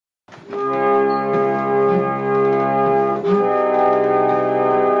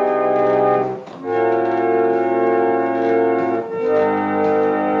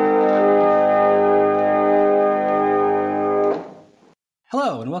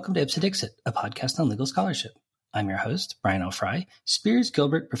and welcome to Ipse Dixit, a podcast on legal scholarship. I'm your host, Brian L. Fry, Spears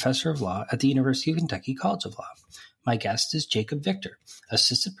Gilbert Professor of Law at the University of Kentucky College of Law. My guest is Jacob Victor,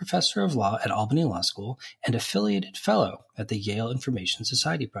 Assistant Professor of Law at Albany Law School and Affiliated Fellow at the Yale Information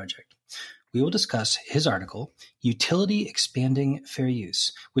Society Project. We will discuss his article, Utility Expanding Fair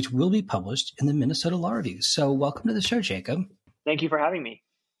Use, which will be published in the Minnesota Law Review. So welcome to the show, Jacob. Thank you for having me.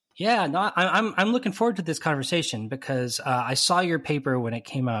 Yeah, no, I'm looking forward to this conversation because I saw your paper when it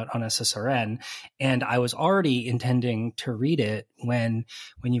came out on SSRN, and I was already intending to read it when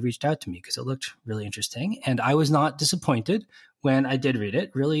you reached out to me because it looked really interesting, and I was not disappointed when I did read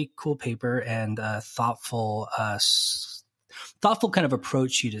it. Really cool paper and thoughtful kind of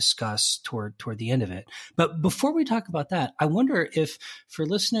approach you discuss toward the end of it. But before we talk about that, I wonder if for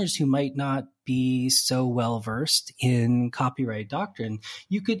listeners who might not be so well versed in copyright doctrine,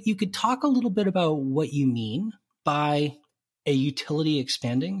 you could talk a little bit about what you mean by a utility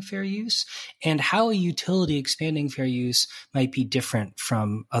expanding fair use and how a utility expanding fair use might be different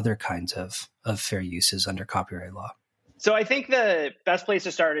from other kinds of fair uses under copyright law. So I think the best place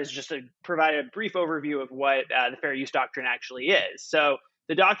to start is just to provide a brief overview of what the fair use doctrine actually is. So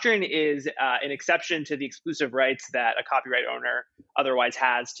the doctrine is an exception to the exclusive rights that a copyright owner otherwise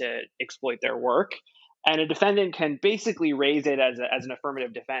has to exploit their work. And a defendant can basically raise it as an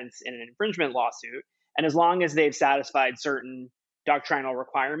affirmative defense in an infringement lawsuit. And as long as they've satisfied certain doctrinal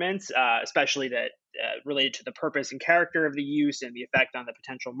requirements, especially that related to the purpose and character of the use and the effect on the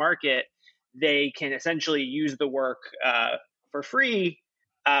potential market, they can essentially use the work for free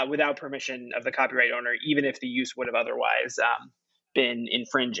without permission of the copyright owner, even if the use would have otherwise been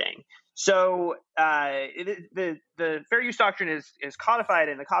infringing. So the fair use doctrine is codified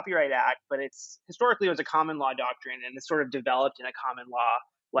in the Copyright Act, but it's historically was a common law doctrine, and it's sort of developed in a common law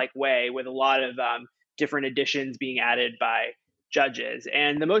like way with a lot of different additions being added by judges.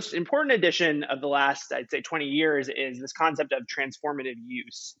 And the most important addition of the last, I'd say, 20 years is this concept of transformative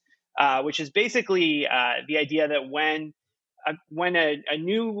use. Which is basically the idea that when a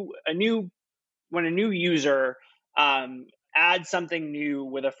new user adds something new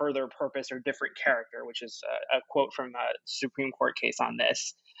with a further purpose or different character, which is a quote from a Supreme Court case on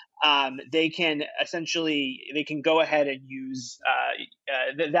this, they can go ahead and use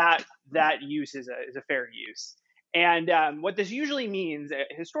that use is a fair use. And what this usually means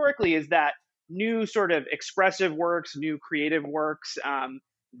historically is that new sort of expressive works, new creative works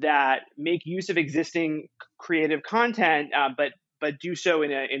that make use of existing creative content, but do so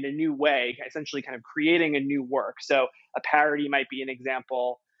in a new way, essentially kind of creating a new work. So a parody might be an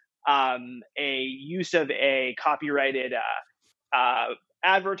example. A use of a copyrighted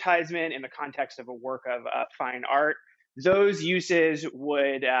advertisement in the context of a work of fine art. Those uses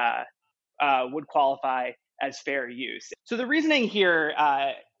would qualify as fair use. So the reasoning here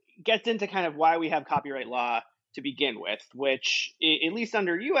gets into kind of why we have copyright law to begin with, which at least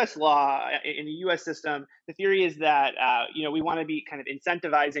under U.S. law, in the U.S. system, the theory is that, we want to be kind of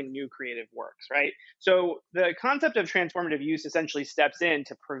incentivizing new creative works, right? So the concept of transformative use essentially steps in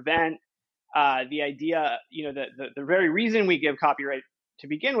to prevent the idea, the very reason we give copyright to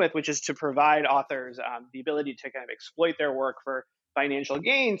begin with, which is to provide authors the ability to kind of exploit their work for financial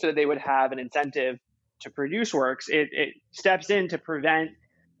gain so that they would have an incentive to produce works. It steps in to prevent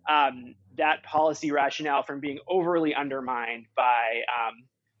that policy rationale from being overly undermined by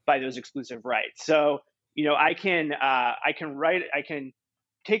those exclusive rights. So, I can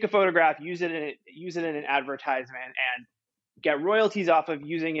take a photograph, use it in an advertisement, and get royalties off of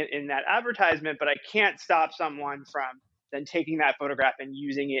using it in that advertisement, but I can't stop someone from then taking that photograph and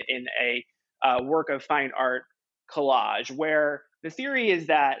using it in a work of fine art collage, where the theory is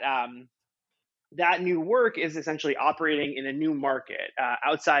that that new work is essentially operating in a new market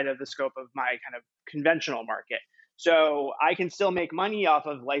outside of the scope of my kind of conventional market. So I can still make money off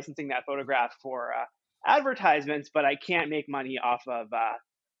of licensing that photograph for advertisements, but I can't make money off of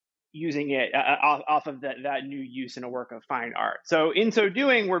using it off of that new use in a work of fine art. So in so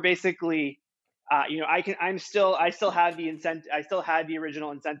doing, we're basically, I still have the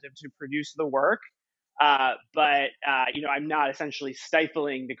original incentive to produce the work. But I'm not essentially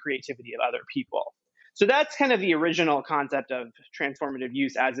stifling the creativity of other people. So that's kind of the original concept of transformative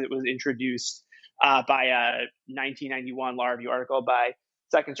use as it was introduced by a 1991 Law Review article by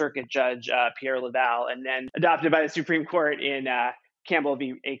Second Circuit Judge Pierre Laval, and then adopted by the Supreme Court in Campbell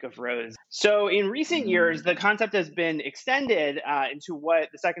v. Acuff-Rose. So in recent years, the concept has been extended into what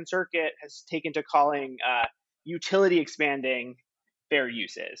the Second Circuit has taken to calling utility expanding fair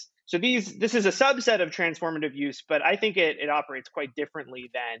uses. So this is a subset of transformative use, but I think it operates quite differently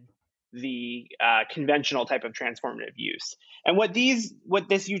than the conventional type of transformative use. And what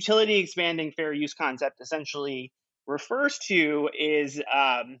this utility expanding fair use concept essentially refers to is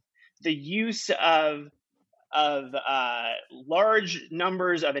the use of large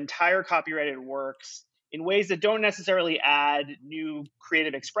numbers of entire copyrighted works in ways that don't necessarily add new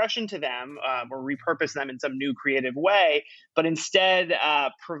creative expression to them or repurpose them in some new creative way, but instead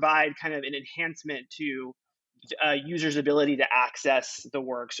provide kind of an enhancement to users' ability to access the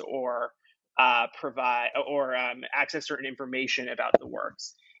works or access certain information about the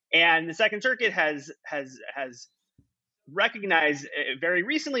works. And the Second Circuit has recognized very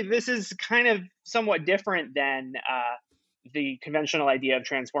recently this is kind of somewhat different than the conventional idea of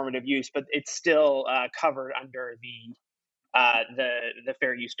transformative use, but it's still covered under the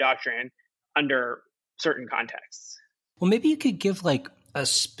fair use doctrine under certain contexts. Well, maybe you could give like a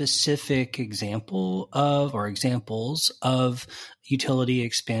specific example of or examples of utility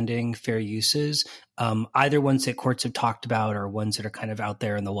expanding fair uses, either ones that courts have talked about or ones that are kind of out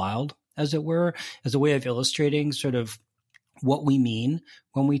there in the wild, as it were, as a way of illustrating sort of what we mean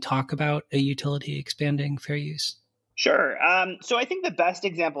when we talk about a utility expanding fair use. Sure. So I think the best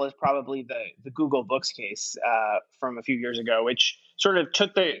example is probably the Google Books case from a few years ago, which sort of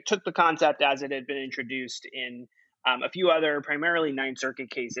took the concept as it had been introduced in a few other primarily Ninth Circuit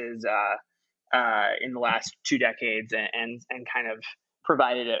cases in the last 2 decades and kind of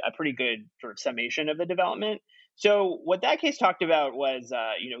provided a pretty good sort of summation of the development. So what that case talked about was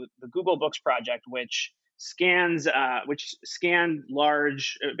the Google Books project, which scanned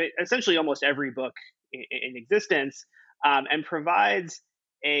large, essentially almost every book in existence, and provides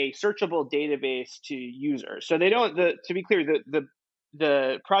a searchable database to users. So they don't. To be clear,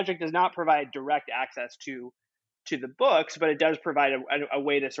 the project does not provide direct access to the books, but it does provide a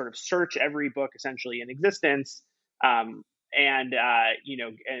way to sort of search every book essentially in existence, and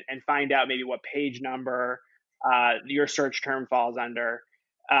find out maybe what page number your search term falls under,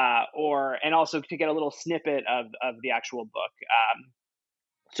 and also to get a little snippet of the actual book.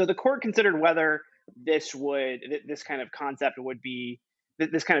 So the court considered whether this kind of concept would be,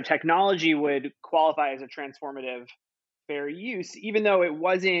 this kind of technology would qualify as a transformative fair use, even though it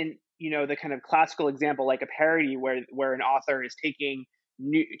wasn't, the kind of classical example like a parody where an author is taking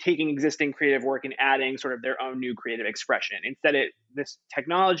existing creative work and adding sort of their own new creative expression. Instead, this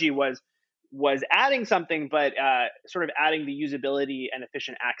technology was adding something, but sort of adding the usability and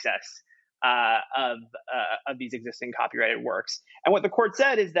efficient access of these existing copyrighted works. And what the court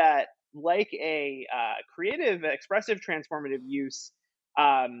said is that, like a creative, expressive, transformative use,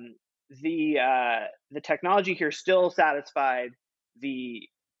 the technology here still satisfied the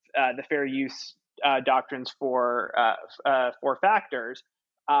fair use doctrines for 4 factors,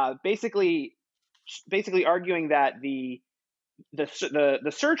 basically arguing that the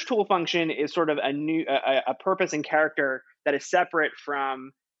search tool function is sort of a purpose and character that is separate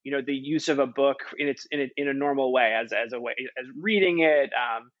from the use of a book in a normal way as reading it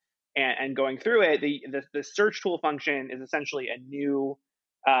and going through it. The search tool function is essentially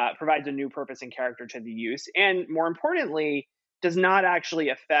provides a new purpose and character to the use, and more importantly, does not actually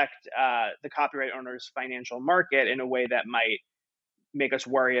affect the copyright owner's financial market in a way that might make us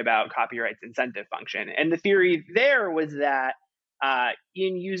worry about copyright's incentive function. And the theory there was that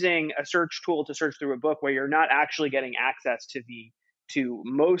in using a search tool to search through a book where you're not actually getting access to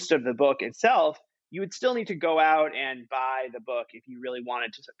most of the book itself, you would still need to go out and buy the book if you really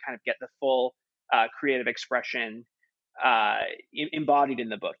wanted to kind of get the full creative expression embodied in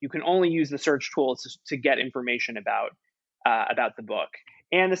the book. You can only use the search tools to get information about the book.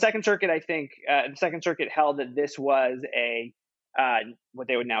 And the Second Circuit, I think, held that this was what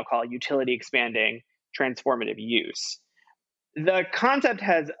they would now call utility expanding transformative use. The concept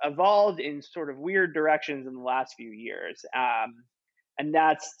has evolved in sort of weird directions in the last few years, and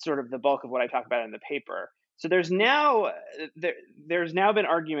that's sort of the bulk of what I talk about in the paper. So there's now been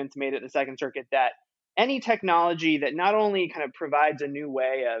arguments made at the Second Circuit that any technology that not only kind of provides a new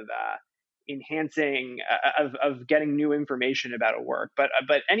way of enhancing, of getting new information about a work, but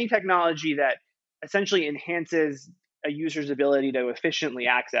any technology that essentially enhances a user's ability to efficiently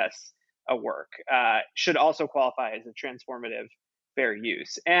access a work should also qualify as a transformative fair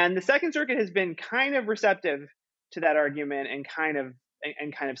use. And the Second Circuit has been kind of receptive to that argument and kind of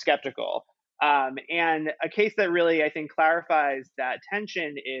skeptical. And a case that really, I think, clarifies that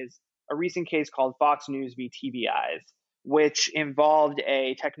tension is a recent case called Fox News v. TV Eyes, which involved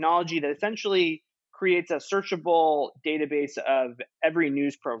a technology that essentially creates a searchable database of every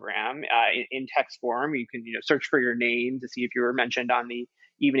news program in text form. You can search for your name to see if you were mentioned on the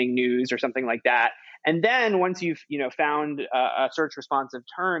evening news or something like that. And then once you've found a search responsive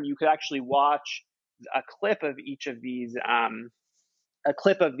term, you could actually watch a clip of each of these, a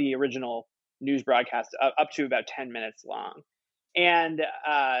clip of the original news broadcast up to about 10 minutes long. And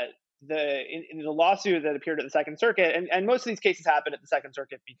in the lawsuit that appeared at the Second Circuit, and most of these cases happen at the Second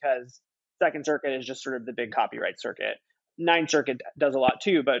Circuit because Second Circuit is just sort of the big copyright circuit. Ninth Circuit does a lot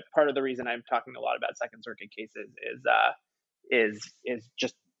too, but part of the reason I'm talking a lot about Second Circuit cases is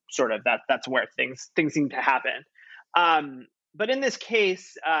just sort of that's where things seem to happen. But in this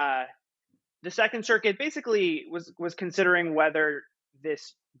case, the Second Circuit basically was considering whether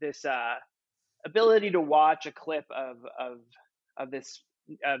this ability to watch a clip of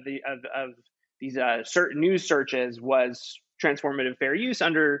these certain news searches was transformative fair use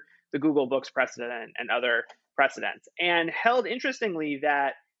under the Google Books precedent and other precedents, and held interestingly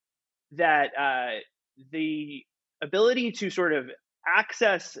that the ability to sort of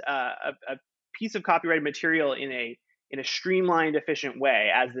access a piece of copyrighted material in a streamlined, efficient way,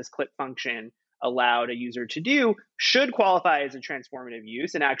 as this clip function allowed a user to do, should qualify as a transformative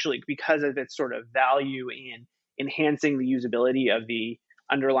use, and actually because of its sort of value in enhancing the usability of the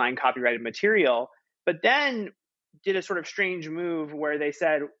underlying copyrighted material. But then did a sort of strange move where they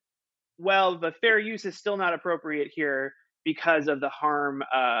said, well, the fair use is still not appropriate here because of the harm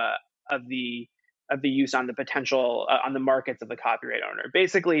of the use on the potential on the markets of the copyright owner.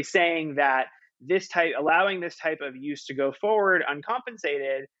 Basically saying that allowing this type of use to go forward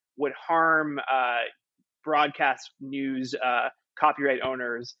uncompensated would harm broadcast news copyright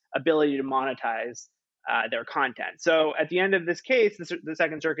owners' ability to monetize their content. So at the end of this case, the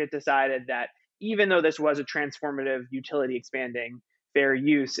Second Circuit decided that even though this was a transformative, utility expanding fair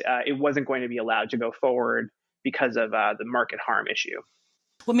use, it wasn't going to be allowed to go forward because of the market harm issue.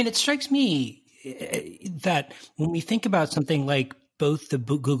 Well, I mean, it strikes me that when we think about something like both the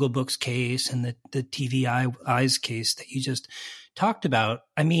Google Books case and the TV Eyes case that you just talked about,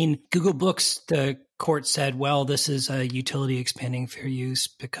 I mean, Google Books, the court said, well, this is a utility expanding fair use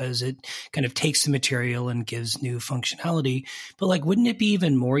because it kind of takes the material and gives new functionality. But like, wouldn't it be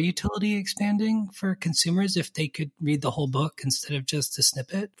even more utility expanding for consumers if they could read the whole book instead of just a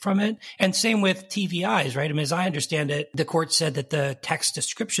snippet from it? And same with TV Eyes, right? I mean, as I understand it, the court said that the text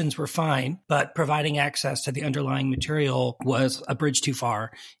descriptions were fine, but providing access to the underlying material was a bridge too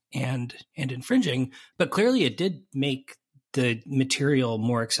far and infringing. But clearly it did make the material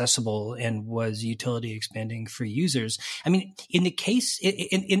more accessible and was utility expanding for users. I mean, in the case,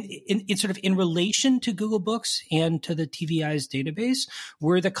 in sort of in relation to Google Books and to the TV Eyes database,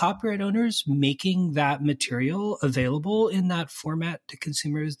 were the copyright owners making that material available in that format to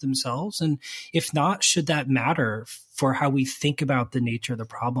consumers themselves? And if not, should that matter for how we think about the nature of the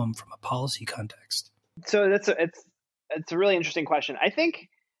problem from a policy context? So it's a really interesting question. I think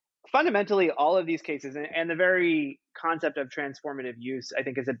fundamentally, all of these cases and the very concept of transformative use, I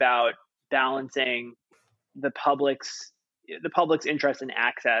think, is about balancing the public's interest in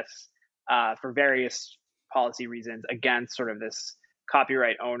access for various policy reasons against sort of this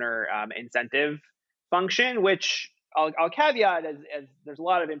copyright owner incentive function, which I'll caveat as there's a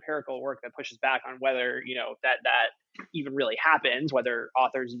lot of empirical work that pushes back on whether that even really happens, whether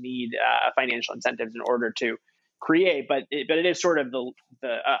authors need financial incentives in order to create, but it is sort of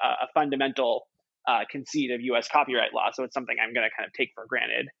a fundamental conceit of U.S. copyright law. So it's something I'm going to kind of take for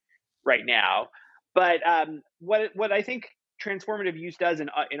granted right now. But what I think transformative use does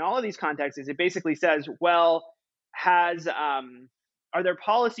in all of these contexts is it basically says, well, are there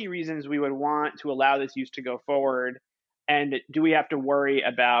policy reasons we would want to allow this use to go forward, and do we have to worry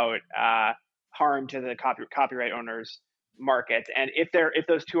about harm to the copyright owners' markets? And if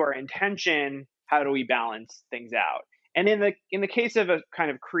those two are in tension, how do we balance things out? And in the case of a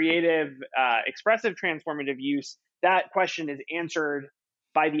kind of creative, expressive transformative use, that question is answered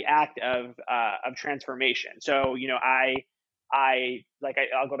by the act of transformation. So,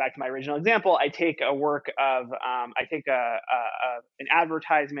 I'll go back to my original example. I take a work of an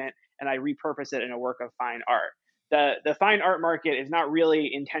advertisement and I repurpose it in a work of fine art. The fine art market is not really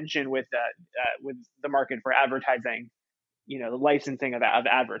in tension with the market for advertising, the licensing of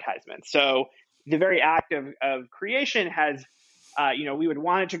advertisements. So the very act of creation has, we would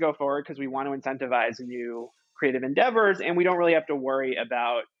want it to go forward because we want to incentivize new creative endeavors, and we don't really have to worry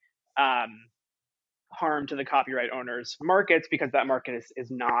about harm to the copyright owners' markets because that market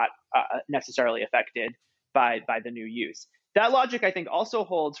is not necessarily affected by the new use. That logic, I think, also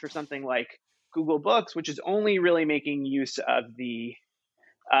holds for something like Google Books, which is only really making use of the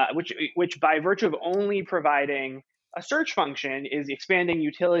which by virtue of only providing a search function is expanding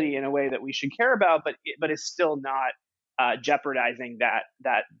utility in a way that we should care about, but is still not jeopardizing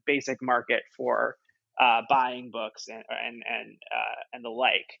that basic market for buying books and the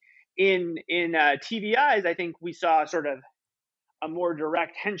like. In TVIs, I think we saw sort of a more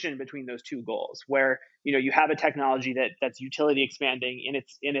direct tension between those two goals, where you have a technology that's utility expanding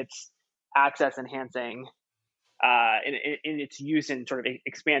in its access enhancing, in its use in sort of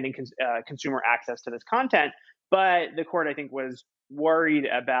expanding consumer access to this content. But the court, I think, was worried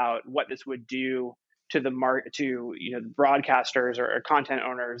about what this would do to the broadcasters or content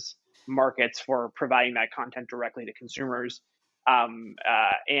owners' markets for providing that content directly to consumers, and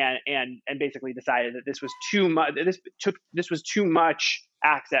basically decided that this was too much. This was too much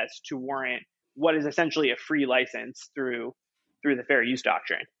access to warrant what is essentially a free license through the fair use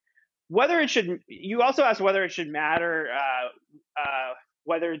doctrine. You also asked whether it should matter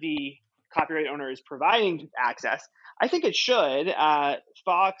whether the copyright owner is providing access. I think it should.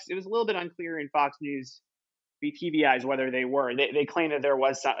 Fox, it was a little bit unclear in Fox News v. TVIs whether they were. They claimed that there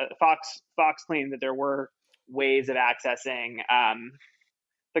was Fox claimed that there were ways of accessing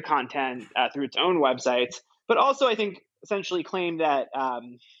the content through its own websites, but also I think essentially claimed that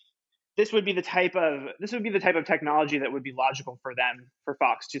this would be the type of technology that would be logical for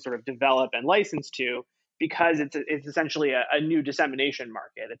Fox to sort of develop and license to, because it's essentially a new dissemination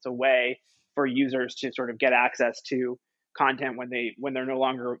market. It's a way for users to sort of get access to content when they're no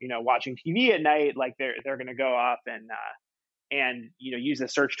longer watching TV at night. Like they're going to go off and use the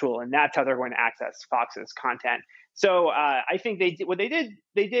search tool, and that's how they're going to access Fox's content. So I think they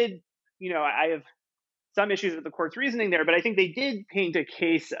did. I have some issues with the court's reasoning there, but I think they did paint a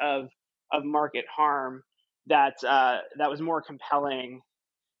case of market harm that was more compelling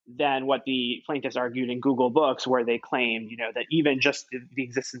than what the plaintiffs argued in Google Books, where they claimed that even just the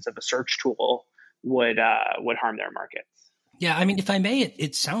existence of a search tool would harm their markets. Yeah, I mean, if I may,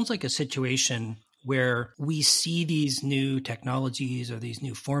 it sounds like a situation where we see these new technologies or these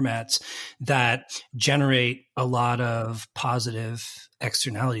new formats that generate a lot of positive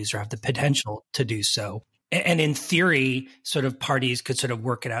externalities or have the potential to do so. And in theory, sort of parties could sort of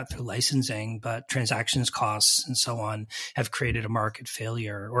work it out through licensing, but transactions costs and so on have created a market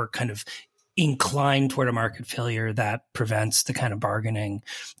failure, or kind of inclined toward a market failure that prevents the kind of bargaining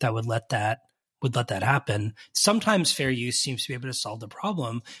that would let that happen. Sometimes fair use seems to be able to solve the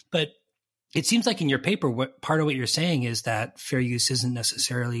problem, but it seems like in your paper, part of what you're saying is that fair use isn't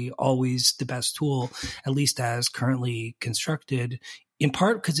necessarily always the best tool, at least as currently constructed, in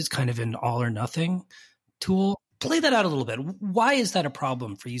part because it's kind of an all or nothing tool. Play that out a little bit. Why is that a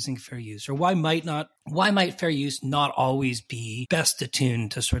problem for using fair use? Or why might fair use not always be best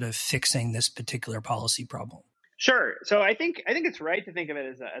attuned to sort of fixing this particular policy problem? Sure. So I think it's right to think of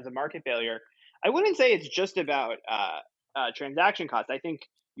it as a market failure. I wouldn't say it's just about transaction costs. I think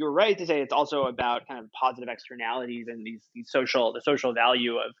you're right to say it's also about kind of positive externalities and the social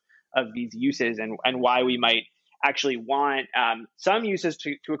value of these uses, and why we might actually want some uses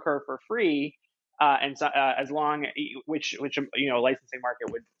to occur for free, and so, as long which a licensing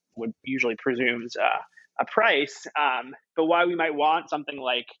market would usually presumes a price, but why we might want something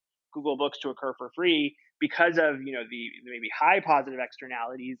like Google Books to occur for free because of the maybe high positive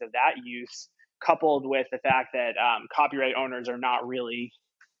externalities of that use, coupled with the fact that copyright owners are not really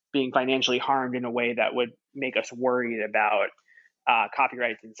being financially harmed in a way that would make us worried about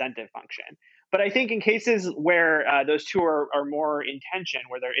copyright's incentive function. But I think in cases where those two are more in tension,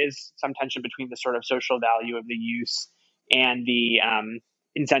 where there is some tension between the sort of social value of the use and the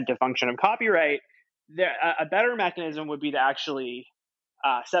incentive function of copyright, a better mechanism would be to actually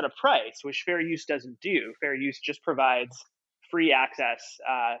set a price, which fair use doesn't do. Fair use just provides free access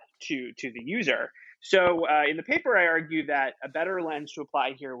to the user. So in the paper, I argue that a better lens to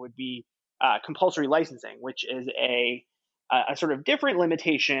apply here would be compulsory licensing, which is a sort of different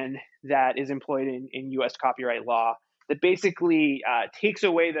limitation that is employed in U.S. copyright law that basically takes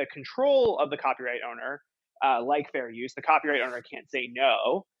away the control of the copyright owner, like fair use. The copyright owner can't say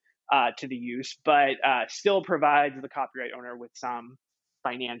no to the use, but still provides the copyright owner with some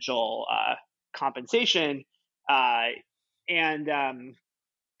financial compensation.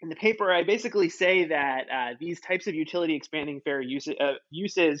 In the paper, I basically say that these types of utility expanding fair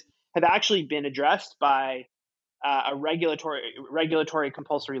uses have actually been addressed by a regulatory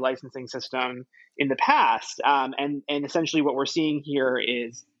compulsory licensing system in the past, and essentially what we're seeing here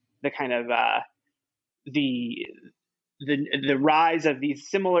is the kind of the rise of these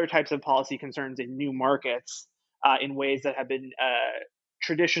similar types of policy concerns in new markets in ways that have been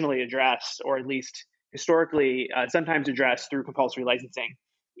traditionally addressed, or at least historically sometimes addressed through compulsory licensing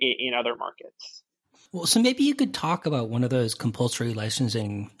in other markets. Well, so maybe you could talk about one of those compulsory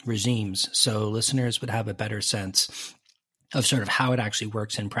licensing regimes so listeners would have a better sense. of sort of how it actually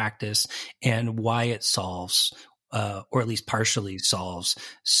works in practice and why it solves, or at least partially solves,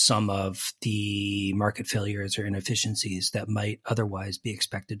 some of the market failures or inefficiencies that might otherwise be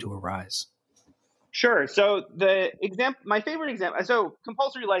expected to arise. Sure. So my favorite example, so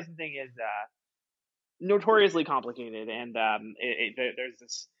compulsory licensing is notoriously complicated, and there's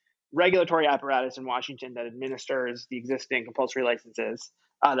this regulatory apparatus in Washington that administers the existing compulsory licenses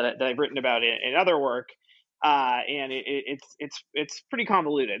that I've written about in other work, and it's pretty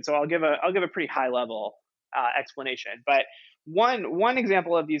convoluted. So I'll give a pretty high level explanation. But one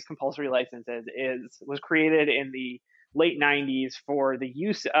example of these compulsory licenses was created in the late 90s for the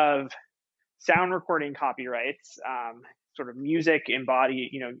use of sound recording copyrights, sort of music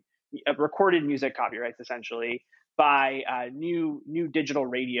recorded music copyrights, essentially, by new digital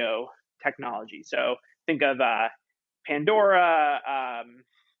radio technology. So think of Pandora.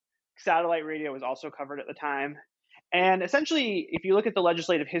 Satellite radio was also covered at the time. And essentially, if you look at the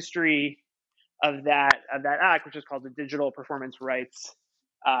legislative history of that act, which is called the Digital Performance Rights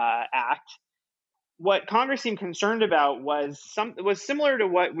Act, what Congress seemed concerned about was similar to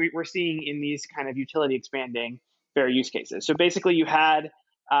what we're seeing in these kind of utility expanding fair use cases. So basically, you had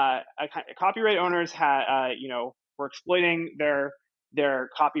copyright owners were exploiting their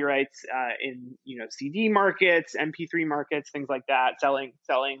copyrights in CD markets, MP3 markets, things like that, selling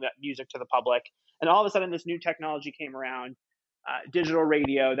that music to the public. And all of a sudden, this new technology came around, digital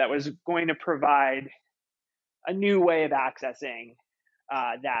radio, that was going to provide a new way of accessing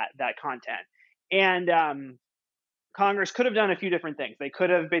that content. And Congress could have done a few different things. They could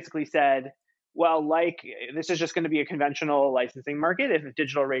have basically said, well, this is just going to be a conventional licensing market. If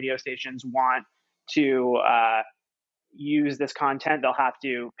digital radio stations want to use this content, they'll have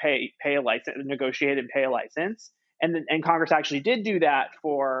to pay a license, negotiate and pay a license. And Congress actually did do that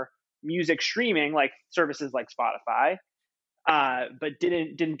for music streaming, like services like Spotify, but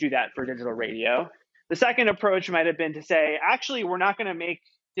didn't do that for digital radio. The second approach might have been to say, actually, we're not going to make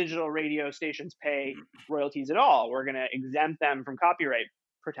digital radio stations pay royalties at all. We're going to exempt them from copyright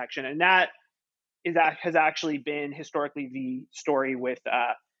protection. And that has actually been historically the story with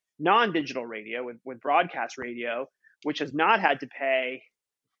non-digital radio, with broadcast radio, which has not had to pay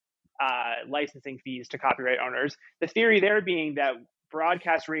licensing fees to copyright owners. The theory there being that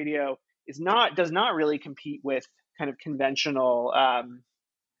broadcast radio does not really compete with kind of conventional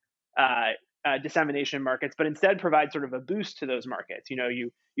dissemination markets, but instead provide sort of a boost to those markets.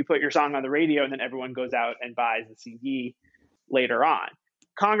 You put your song on the radio and then everyone goes out and buys the CD later on.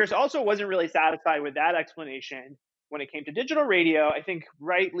 Congress also wasn't really satisfied with that explanation when it came to digital radio. I think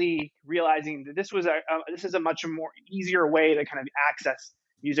rightly realizing that this is a much more easier way to kind of access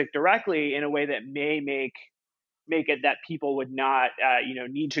music directly in a way that may make it that people would not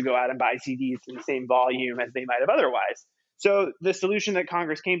need to go out and buy CDs in the same volume as they might have otherwise. So the solution that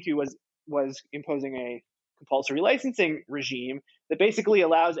Congress came to was imposing a compulsory licensing regime that basically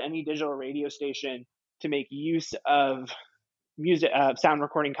allows any digital radio station to make use of music sound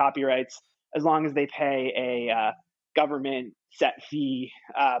recording copyrights as long as they pay a government set fee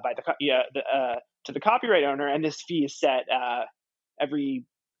to the copyright owner, and this fee is set every,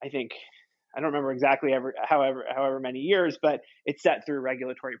 I think, I don't remember exactly however many years, but it's set through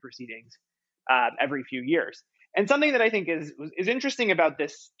regulatory proceedings every few years. And something that I think is interesting about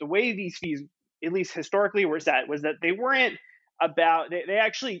this, the way these fees, at least historically, were set, was that they weren't they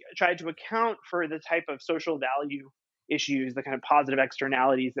actually tried to account for the type of social value issues, the kind of positive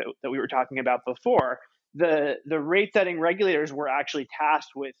externalities that we were talking about before. The rate setting regulators were actually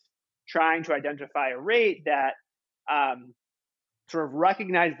tasked with trying to identify a rate that sort of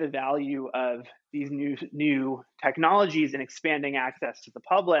recognized the value of these new technologies and expanding access to the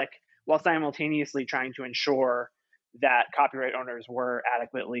public, while simultaneously trying to ensure that copyright owners were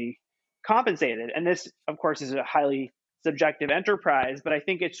adequately compensated. And this, of course, is a highly subjective enterprise, but I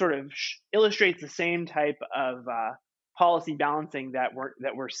think it sort of illustrates the same type of policy balancing that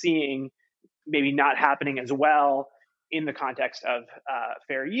we're seeing, maybe not happening as well in the context of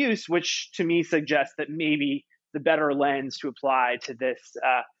fair use, which to me suggests that maybe the better lens to apply to this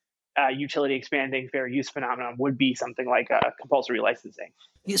utility expanding fair use phenomenon would be something like compulsory licensing.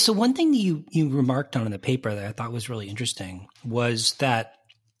 Yeah, so one thing that you remarked on in the paper that I thought was really interesting was that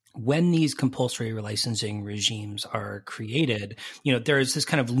when these compulsory licensing regimes are created, there is this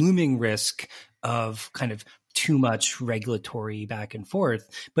kind of looming risk of kind of too much regulatory back and forth.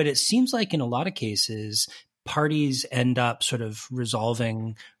 But it seems like in a lot of cases, parties end up sort of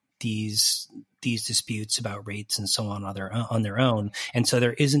resolving these disputes about rates and so on their own. And so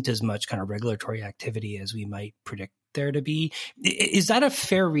there isn't as much kind of regulatory activity as we might predict there to be. Is that a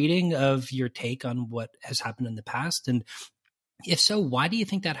fair reading of your take on what has happened in the past? And If so, why do you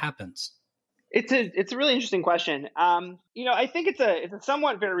think that happens? It's a really interesting question. I think it's a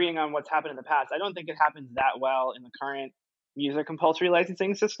somewhat fair reading on what's happened in the past. I don't think it happens that well in the current music compulsory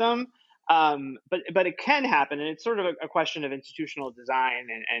licensing system. But it can happen, and it's sort of a question of institutional design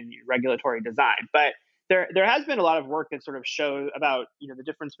and regulatory design. But there has been a lot of work that sort of shows about the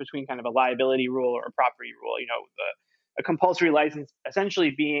difference between kind of a liability rule or a property rule. A compulsory license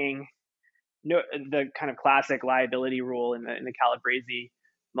essentially being the kind of classic liability rule in the Calabresi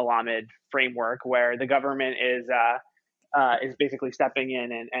Malamud framework, where the government is basically stepping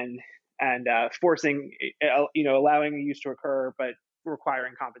in and forcing, allowing use to occur, but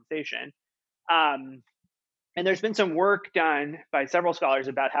requiring compensation. And there's been some work done by several scholars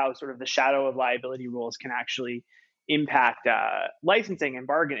about how sort of the shadow of liability rules can actually impact licensing and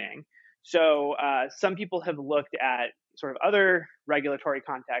bargaining. So some people have looked at sort of other regulatory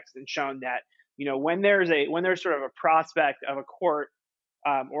contexts and shown that when there's sort of a prospect of a court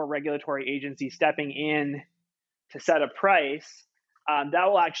or regulatory agency stepping in to set a price, that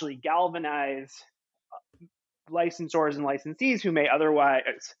will actually galvanize licensors and licensees who may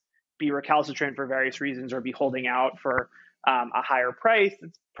otherwise be recalcitrant for various reasons or be holding out for a higher price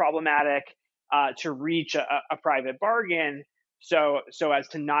that's problematic to reach a private bargain, so as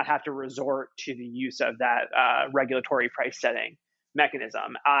to not have to resort to the use of that regulatory price setting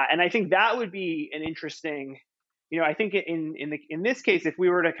mechanism. And I think that would be an interesting, I think in this case, if we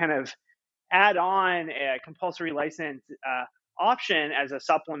were to kind of add on a compulsory license option as a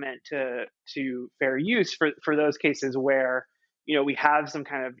supplement to fair use for those cases where we have some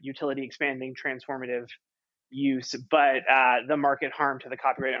kind of utility expanding transformative use, but the market harm to the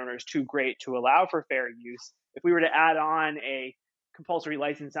copyright owner is too great to allow for fair use. If we were to add on a compulsory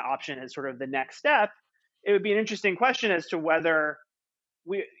license option as sort of the next step, it would be an interesting question as to whether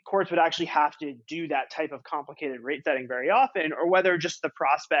courts would actually have to do that type of complicated rate setting very often, or whether just the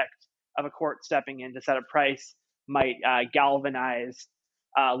prospect of a court stepping in to set a price might galvanize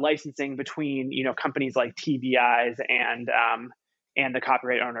licensing between companies like TBIs and the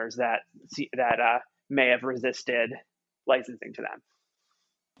copyright owners that may have resisted licensing to them.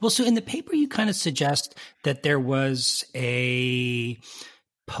 Well, so in the paper, you kind of suggest that there was a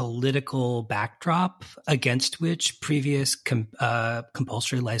political backdrop against which previous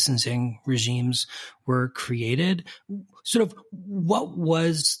compulsory licensing regimes were created. Sort of what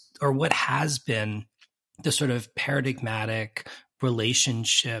was or what has been the sort of paradigmatic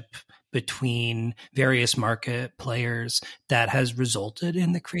relationship between various market players that has resulted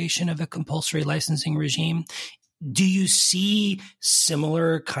in the creation of a compulsory licensing regime? Do you see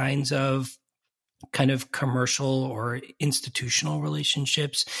similar kinds of kind of commercial or institutional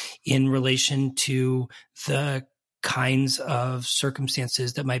relationships in relation to the kinds of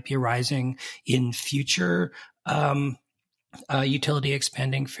circumstances that might be arising in future utility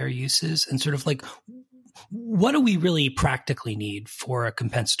expanding fair uses? And sort of like, what do we really practically need for a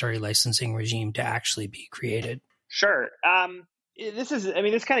compensatory licensing regime to actually be created? Sure.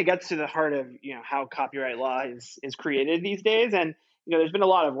 This kind of gets to the heart of, how copyright law is created these days. And, there's been a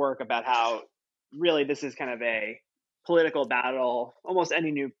lot of work about how really this is kind of a political battle. Almost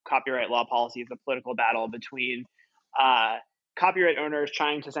any new copyright law policy is a political battle between copyright owners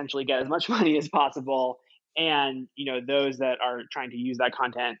trying to essentially get as much money as possible and, those that are trying to use that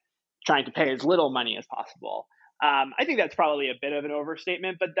content trying to pay as little money as possible. I think that's probably a bit of an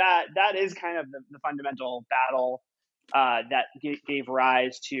overstatement, but that is kind of the fundamental battle that gave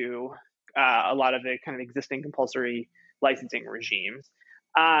rise to a lot of the kind of existing compulsory licensing regimes.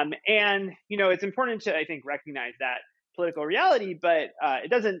 And, it's important to, I think, recognize that political reality, but it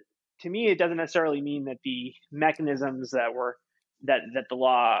doesn't necessarily mean that the mechanisms that the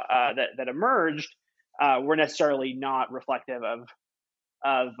law that emerged were necessarily not reflective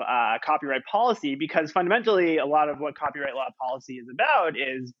of copyright policy, because fundamentally a lot of what copyright law policy is about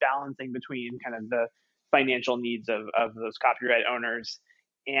is balancing between kind of the financial needs of those copyright owners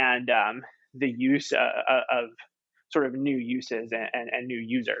and the use of sort of new uses and new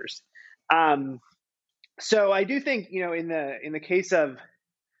users. So I do think, in the case of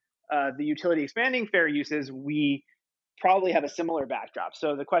the utility expanding fair uses, we probably have a similar backdrop.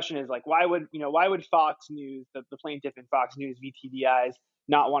 So the question is like, why would Fox News, the plaintiff in Fox News v. TBIs,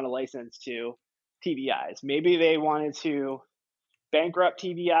 not want a license to TBIs? Maybe they wanted to bankrupt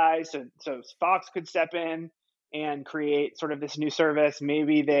TBIs so Fox could step in and create sort of this new service.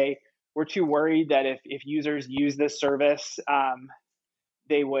 Maybe they were too worried that if users use this service,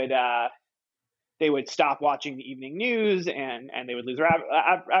 they would stop watching the evening news and they would lose their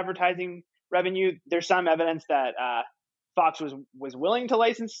advertising revenue. There's some evidence that Fox was willing to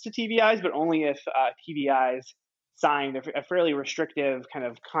license to TBIs, but only if TBIs signed a fairly restrictive kind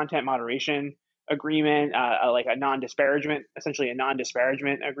of content moderation agreement, like a non-disparagement, essentially a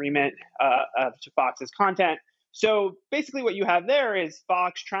non-disparagement agreement to Fox's content. So basically what you have there is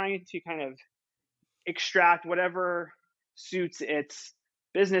Fox trying to kind of extract whatever suits its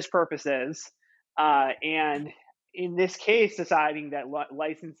business purposes. And in this case, deciding that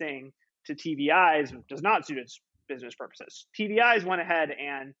licensing to TVIs does not suit its business purposes. TVIs went ahead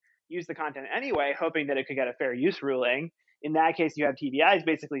and used the content anyway, hoping that it could get a fair use ruling. In that case, you have TVIs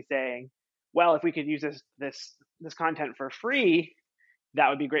basically saying, well, if we could use this content for free, that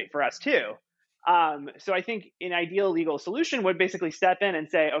would be great for us too. So I think an ideal legal solution would basically step in and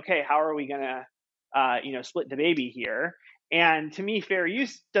say, okay, how are we going to split the baby here? And to me, fair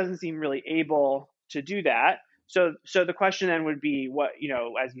use doesn't seem really able to do that. So the question then would be, what,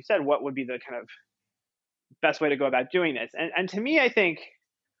 as you said, what would be the kind of best way to go about doing this? And to me, I think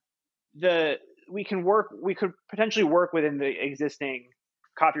we could potentially work within the existing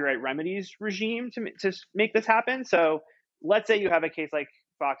copyright remedies regime to make this happen. So let's say you have a case like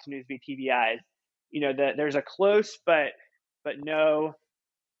Fox News v. TVIs, there's a close but no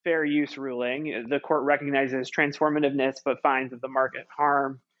fair use ruling. The court recognizes transformativeness but finds that the market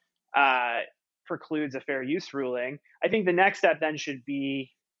harm precludes a fair use ruling. I think the next step then should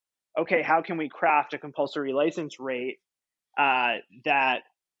be, okay, how can we craft a compulsory license rate that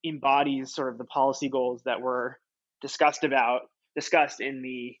embodies sort of the policy goals that were discussed in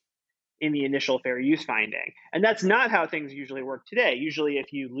the initial fair use finding? And that's not how things usually work today. Usually,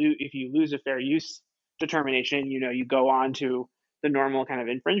 if you lose a fair use determination, you go on to the normal kind of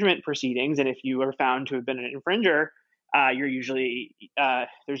infringement proceedings, and if you are found to have been an infringer,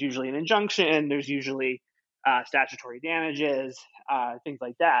 there's usually an injunction, there's usually statutory damages, things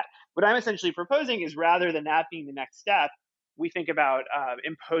like that. What I'm essentially proposing is, rather than that being the next step, we think about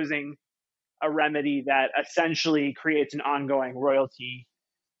imposing a remedy that essentially creates an ongoing royalty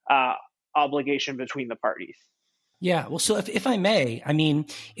obligation between the parties. Yeah. Well, so if I may, I mean,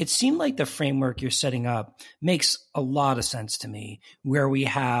 it seemed like the framework you're setting up makes a lot of sense to me, where we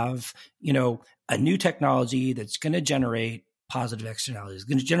have, a new technology that's going to generate positive externalities,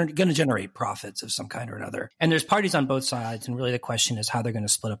 going to generate profits of some kind or another. And there's parties on both sides. And really the question is how they're going to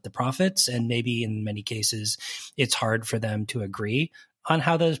split up the profits. And maybe in many cases, it's hard for them to agree on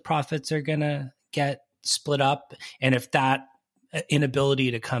how those profits are going to get split up. And if that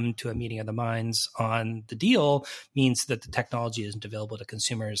inability to come to a meeting of the minds on the deal means that the technology isn't available to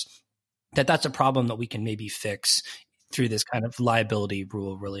consumers, that's a problem that we can maybe fix through this kind of liability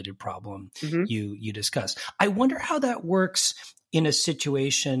rule related problem you discussed. I wonder how that works in a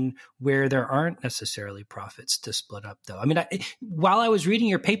situation where there aren't necessarily profits to split up, though. I mean, while I was reading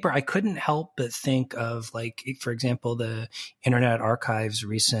your paper, I couldn't help but think of, like, for example, the Internet Archive's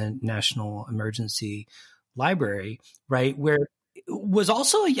recent National Emergency Library, right, where it was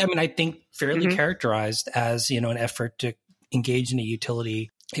also, I think, fairly characterized as, an effort to engage in a utility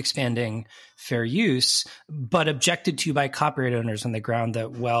expanding fair use, but objected to by copyright owners on the ground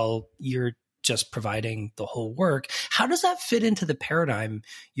that, well, you're just providing the whole work. How does that fit into the paradigm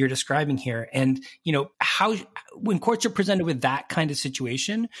you're describing here? And, how, when courts are presented with that kind of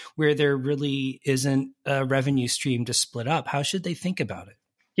situation where there really isn't a revenue stream to split up, how should they think about it?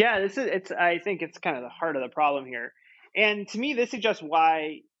 Yeah, I think it's kind of the heart of the problem here. And to me, this suggests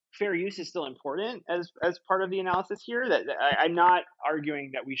why fair use is still important as part of the analysis here. That I'm not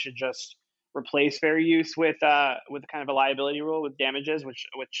arguing that we should just replace fair use with kind of a liability rule with damages,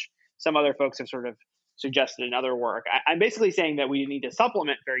 which some other folks have sort of suggested in other work. I'm basically saying that we need to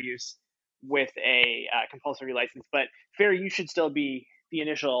supplement fair use with a compulsory license, but fair use should still be the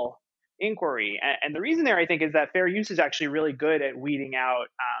initial inquiry. And the reason there, I think, is that fair use is actually really good at weeding out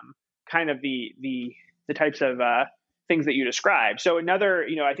kind of the types of things that you described. So another,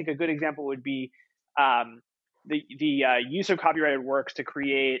 I think a good example would be the use of copyrighted works to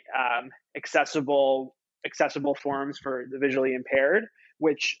create accessible forms for the visually impaired,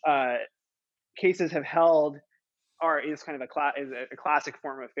 which cases have held is kind of a classic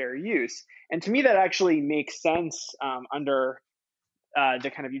form of fair use. And to me, that actually makes sense under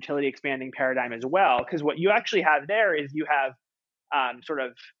the kind of utility expanding paradigm as well, because what you actually have there is you have sort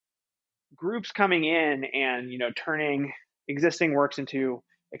of groups coming in and turning existing works into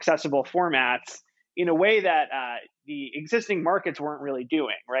accessible formats in a way that the existing markets weren't really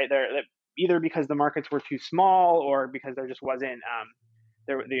doing, right? They're either because the markets were too small or because there just wasn't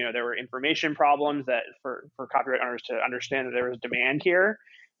there were information problems that for copyright owners to understand that there was demand here.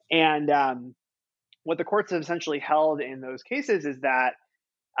 And what the courts have essentially held in those cases is that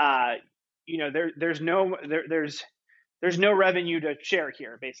there's there's no revenue to share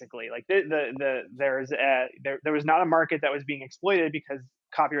here, basically. Like there was not a market that was being exploited because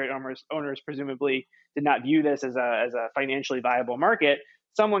copyright owners presumably did not view this as a financially viable market.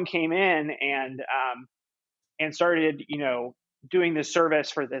 Someone came in and started, doing this service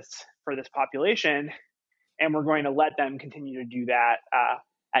for this population, and we're going to let them continue to do that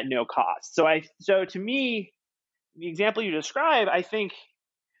at no cost. So to me, the example you describe, I think,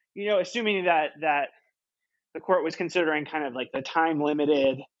 assuming that the court was considering kind of like the time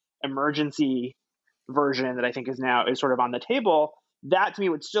limited emergency version that I think is sort of on the table, that to me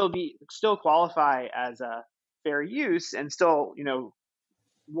would still qualify as a fair use and still,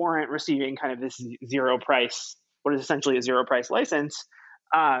 warrant receiving kind of this zero price, what is essentially a zero price license,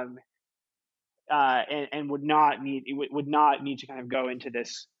 and would not need to kind of go into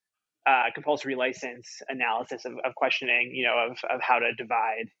this compulsory license analysis of questioning, of how to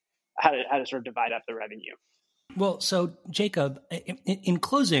sort of divide up the revenue. Well, so Jacob, in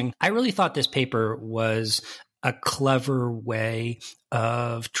closing, I really thought this paper was a clever way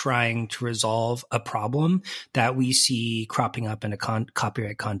of trying to resolve a problem that we see cropping up in a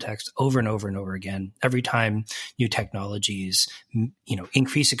copyright context over and over and over again. Every time new technologies,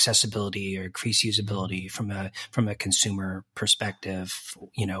 increase accessibility or increase usability from a consumer perspective,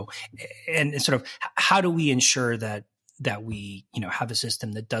 and sort of how do we ensure that we, have a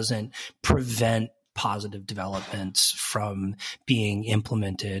system that doesn't prevent positive developments from being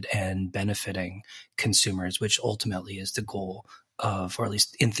implemented and benefiting consumers, which ultimately is the goal of, or at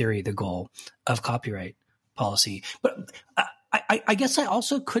least in theory, the goal of copyright policy. But I guess I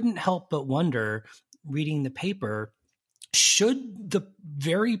also couldn't help but wonder, reading the paper, should the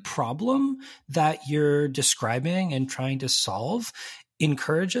very problem that you're describing and trying to solve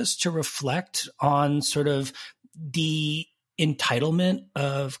encourage us to reflect on sort of the entitlement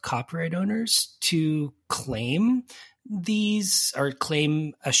of copyright owners to claim these, or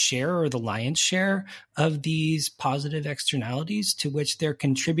claim a share or the lion's share of these positive externalities to which they're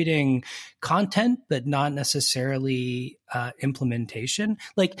contributing content, but not necessarily implementation?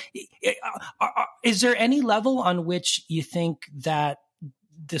 Like, is there any level on which you think that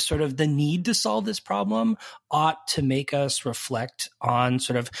the need to solve this problem ought to make us reflect on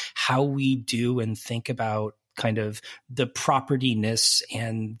sort of how we do and think about kind of the propertyness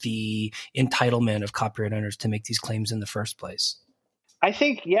and the entitlement of copyright owners to make these claims in the first place? I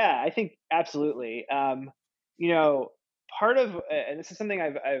think absolutely. Part of, and this is something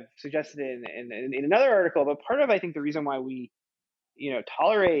I've suggested in another article, but part of, I think, the reason why we,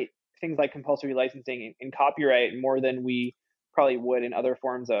 tolerate things like compulsory licensing in copyright more than we probably would in other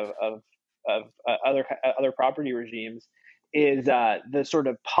forms of other property regimes is the sort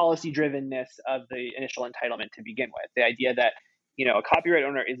of policy drivenness of the initial entitlement to begin with. The idea that, a copyright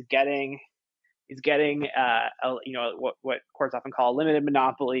owner is getting what courts often call a limited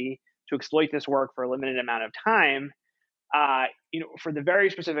monopoly to exploit this work for a limited amount of time, for the very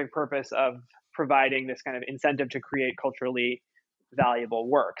specific purpose of providing this kind of incentive to create culturally valuable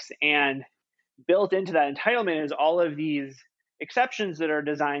works. And built into that entitlement is all of these exceptions that are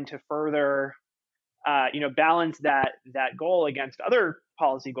designed to further balance that goal against other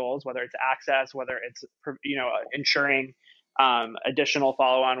policy goals, whether it's access, whether it's, ensuring additional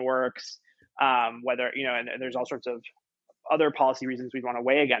follow-on works, whether, and there's all sorts of other policy reasons we'd want to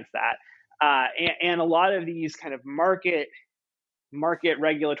weigh against that. And a lot of these kind of market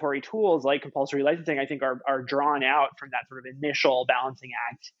regulatory tools like compulsory licensing, I think, are drawn out from that sort of initial balancing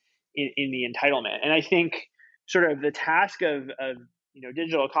act in the entitlement. And I think sort of the task of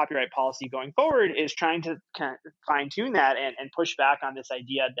digital copyright policy going forward is trying to kind of fine tune that and push back on this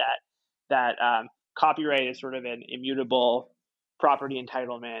idea that copyright is sort of an immutable property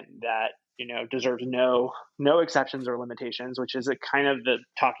entitlement that deserves no exceptions or limitations, which is a kind of the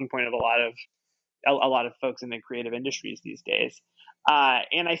talking point of a lot of folks in the creative industries these days.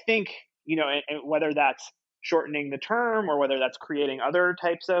 And I think whether that's shortening the term or whether that's creating other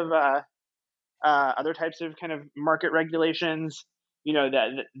types of kind of market regulations,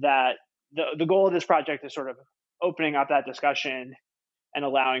 that the goal of this project is sort of opening up that discussion and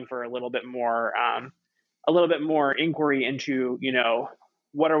allowing for a little bit more inquiry into,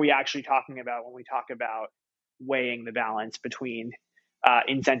 what are we actually talking about when we talk about weighing the balance between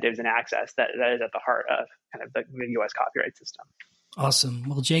incentives and access that is at the heart of kind of the U.S. copyright system. Awesome.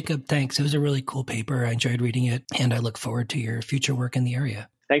 Well, Jacob, thanks. It was a really cool paper. I enjoyed reading it, and I look forward to your future work in the area.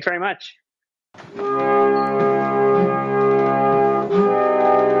 Thanks very much.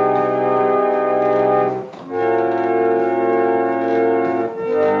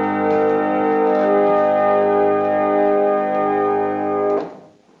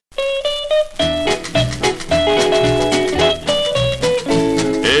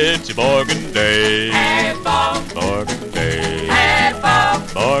 a bargain day. Half off. Bargain day. Half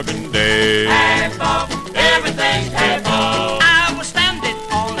off. Bargain day. Half off. Everything's half off. I was standing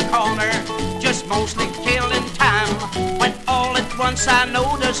on the corner, just mostly killing time, when all at once I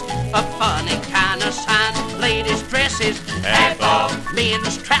noticed a funny kind of sign. Ladies' dresses, Half off.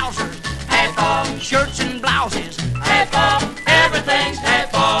 men's trousers, Half off. shirts and blouses, Half off. Everything's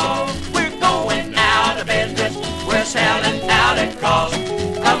half off. we're going out of business, We're selling out at cost.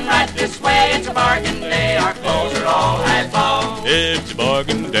 Come right this way, it's a bargain day. Our clothes are all half off. It's a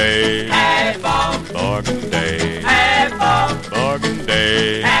bargain day. Half off. Bargain day. Half off. Bargain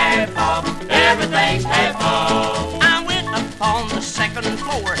day. Half off. Everything's half off. I went up on the second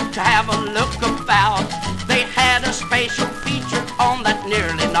floor to have a look about. They had a special feature on that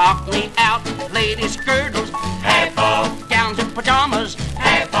nearly knocked me out. Ladies' girdles, Half off. gowns and pajamas,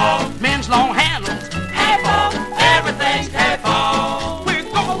 Half off. men's long handles. Half off. Everything's half off. We're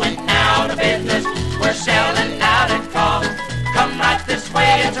going Out of business. We're selling out at cost. Come right this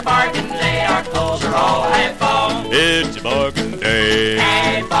way, it's a bargain day. Our clothes are all half off. It's a bargain day.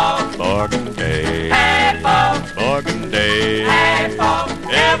 Half off. Bargain day. Half off. Bargain day. Half off.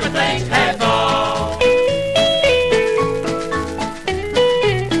 Everything's half off.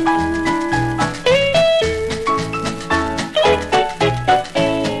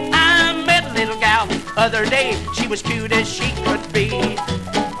 I met a little gal the other day. She was cute as she could be.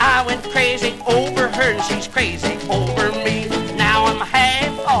 I went crazy over her and she's crazy over me. Now I'm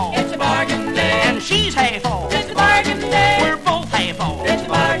half off It's a bargain day. and she's half off. It's a bargain day. We're both half off. It's a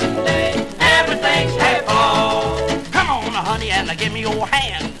bargain day. Everything's half off. Come on, honey, and give me your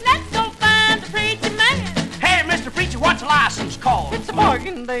hand. Let's go find the preacher man. Hey, Mr. Preacher, what's the license called? It's a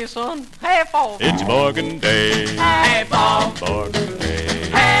bargain day, son. Half off. It's a bargain day. Half off. Bargain day.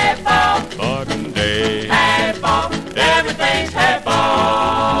 Half off. Bargain day. Half off. Everything's half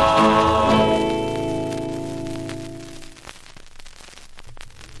off.